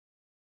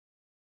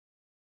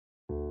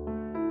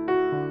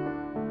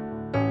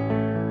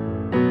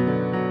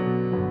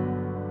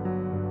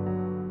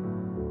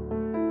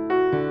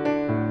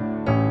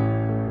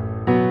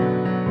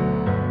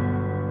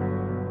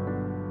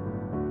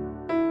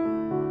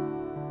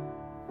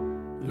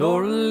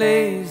Laura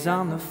lays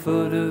on the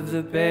foot of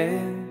the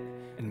bed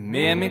and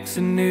mimics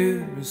the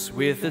news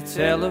with a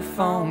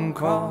telephone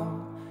call.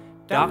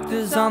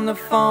 Doctor's on the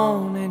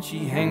phone and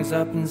she hangs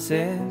up and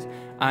says,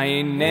 I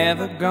ain't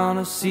never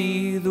gonna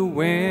see the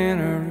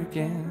winter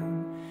again.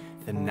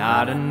 The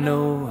night I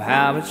know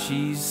how, but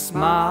she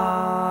smiles.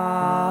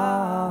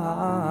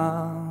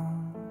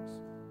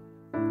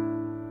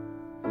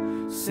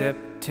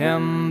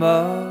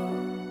 September,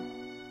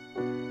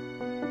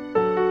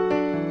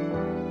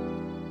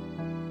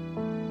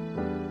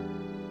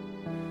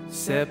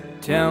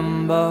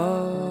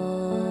 September,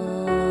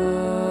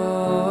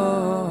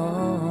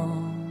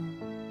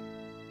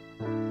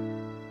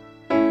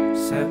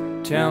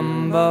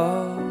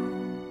 September,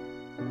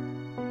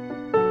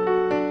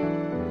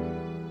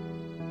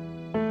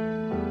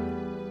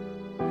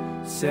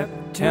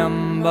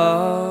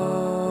 September.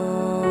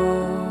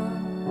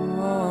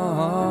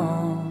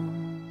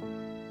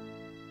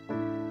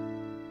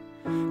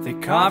 They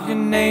carve your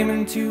name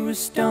into a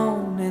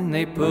stone and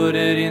they put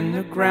it in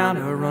the ground.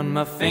 I run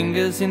my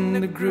fingers in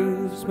the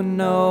grooves when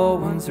no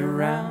one's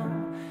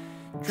around.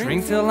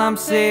 Drink till I'm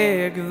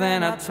sick,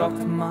 then I talk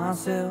to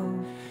myself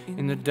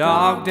in the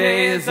dark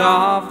days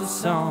of the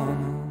summer.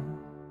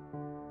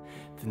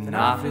 Then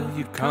I feel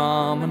you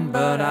coming,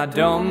 but I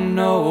don't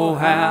know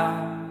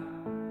how.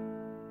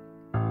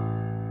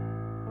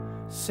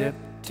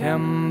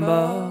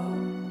 September,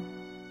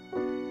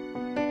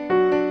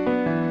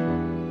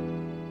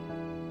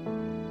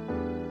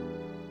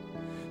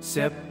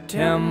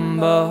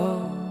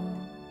 September,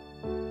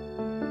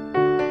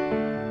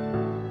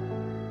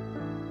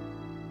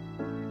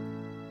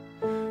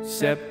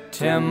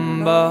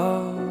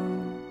 September,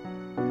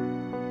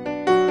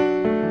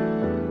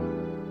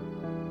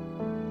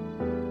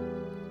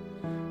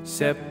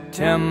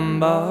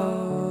 September.